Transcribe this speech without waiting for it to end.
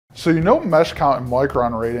So you know mesh count and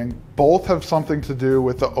micron rating both have something to do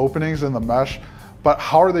with the openings in the mesh, but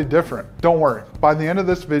how are they different? Don't worry, by the end of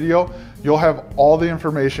this video, you'll have all the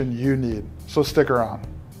information you need, so stick around.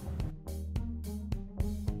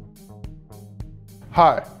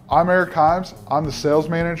 Hi, I'm Eric Himes. I'm the sales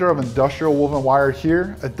manager of industrial woven wire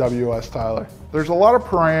here at WS Tyler. There's a lot of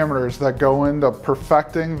parameters that go into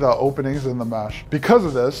perfecting the openings in the mesh. Because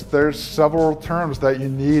of this, there's several terms that you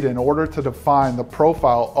need in order to define the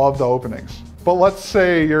profile of the openings. But let's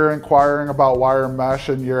say you're inquiring about wire mesh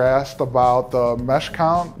and you're asked about the mesh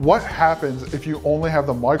count. What happens if you only have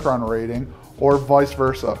the micron rating or vice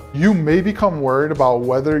versa? You may become worried about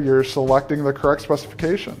whether you're selecting the correct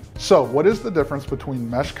specification. So what is the difference between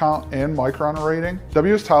mesh count and micron rating?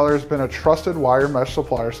 WS Tyler has been a trusted wire mesh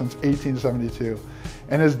supplier since 1872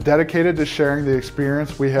 and is dedicated to sharing the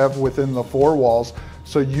experience we have within the four walls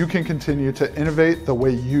so you can continue to innovate the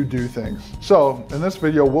way you do things. So in this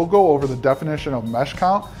video, we'll go over the definition of mesh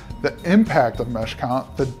count, the impact of mesh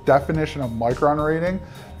count, the definition of micron rating,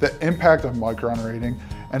 the impact of micron rating,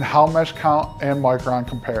 and how mesh count and micron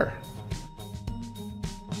compare.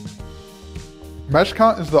 Mesh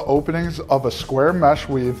count is the openings of a square mesh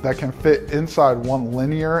weave that can fit inside 1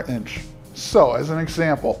 linear inch. So as an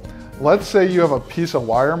example, let's say you have a piece of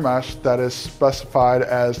wire mesh that is specified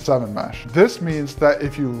as 7 mesh. This means that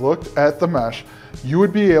if you looked at the mesh, you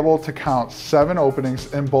would be able to count 7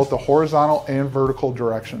 openings in both the horizontal and vertical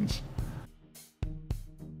directions.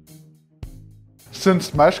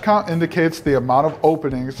 Since mesh count indicates the amount of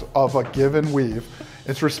openings of a given weave,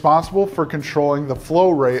 it's responsible for controlling the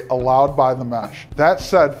flow rate allowed by the mesh. That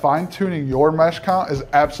said, fine-tuning your mesh count is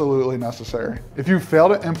absolutely necessary. If you fail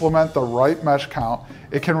to implement the right mesh count,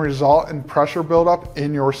 it can result in pressure buildup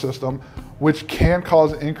in your system, which can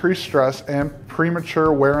cause increased stress and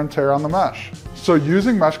premature wear and tear on the mesh. So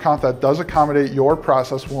using mesh count that does accommodate your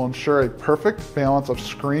process will ensure a perfect balance of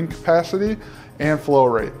screen capacity and flow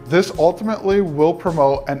rate. This ultimately will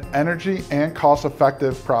promote an energy and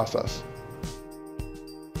cost-effective process.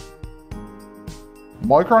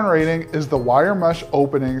 Micron rating is the wire mesh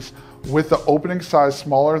openings with the opening size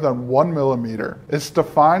smaller than 1 millimeter. It's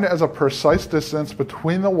defined as a precise distance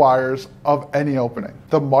between the wires of any opening.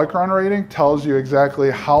 The micron rating tells you exactly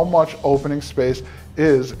how much opening space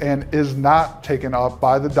is and is not taken up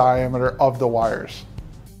by the diameter of the wires.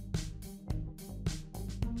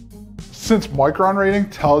 Since micron rating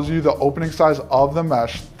tells you the opening size of the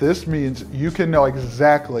mesh, this means you can know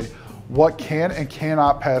exactly what can and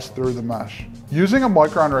cannot pass through the mesh. Using a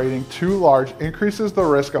micron rating too large increases the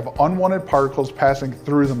risk of unwanted particles passing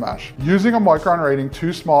through the mesh. Using a micron rating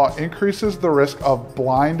too small increases the risk of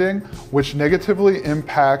blinding, which negatively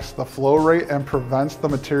impacts the flow rate and prevents the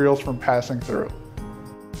materials from passing through.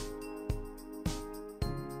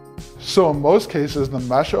 So in most cases, the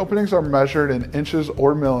mesh openings are measured in inches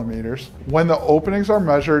or millimeters. When the openings are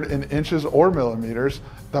measured in inches or millimeters,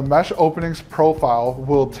 the mesh openings profile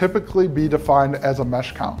will typically be defined as a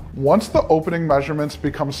mesh count. Once the opening measurements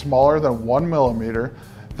become smaller than 1 millimeter,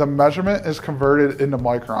 the measurement is converted into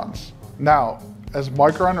microns. Now, as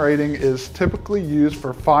micron rating is typically used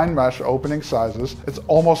for fine mesh opening sizes, it's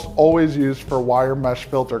almost always used for wire mesh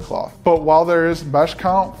filter cloth. But while there is mesh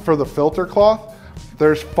count for the filter cloth,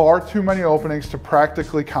 there's far too many openings to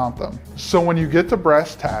practically count them. So when you get to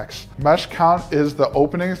brass tacks, mesh count is the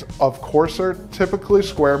openings of coarser, typically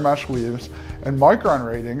square mesh weaves, and micron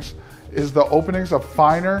ratings is the openings of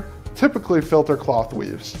finer, typically filter cloth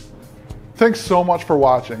weaves. Thanks so much for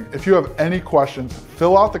watching. If you have any questions,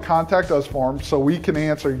 fill out the Contact Us form so we can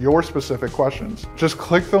answer your specific questions. Just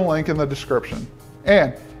click the link in the description.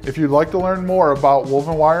 And if you'd like to learn more about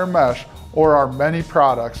woven wire mesh, or our many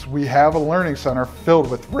products, we have a learning center filled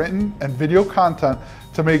with written and video content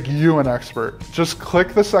to make you an expert. Just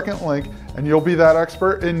click the second link and you'll be that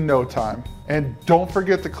expert in no time. And don't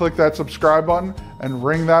forget to click that subscribe button and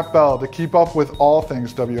ring that bell to keep up with all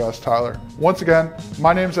things WS Tyler. Once again,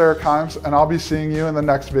 my name's Eric Himes and I'll be seeing you in the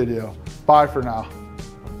next video. Bye for now.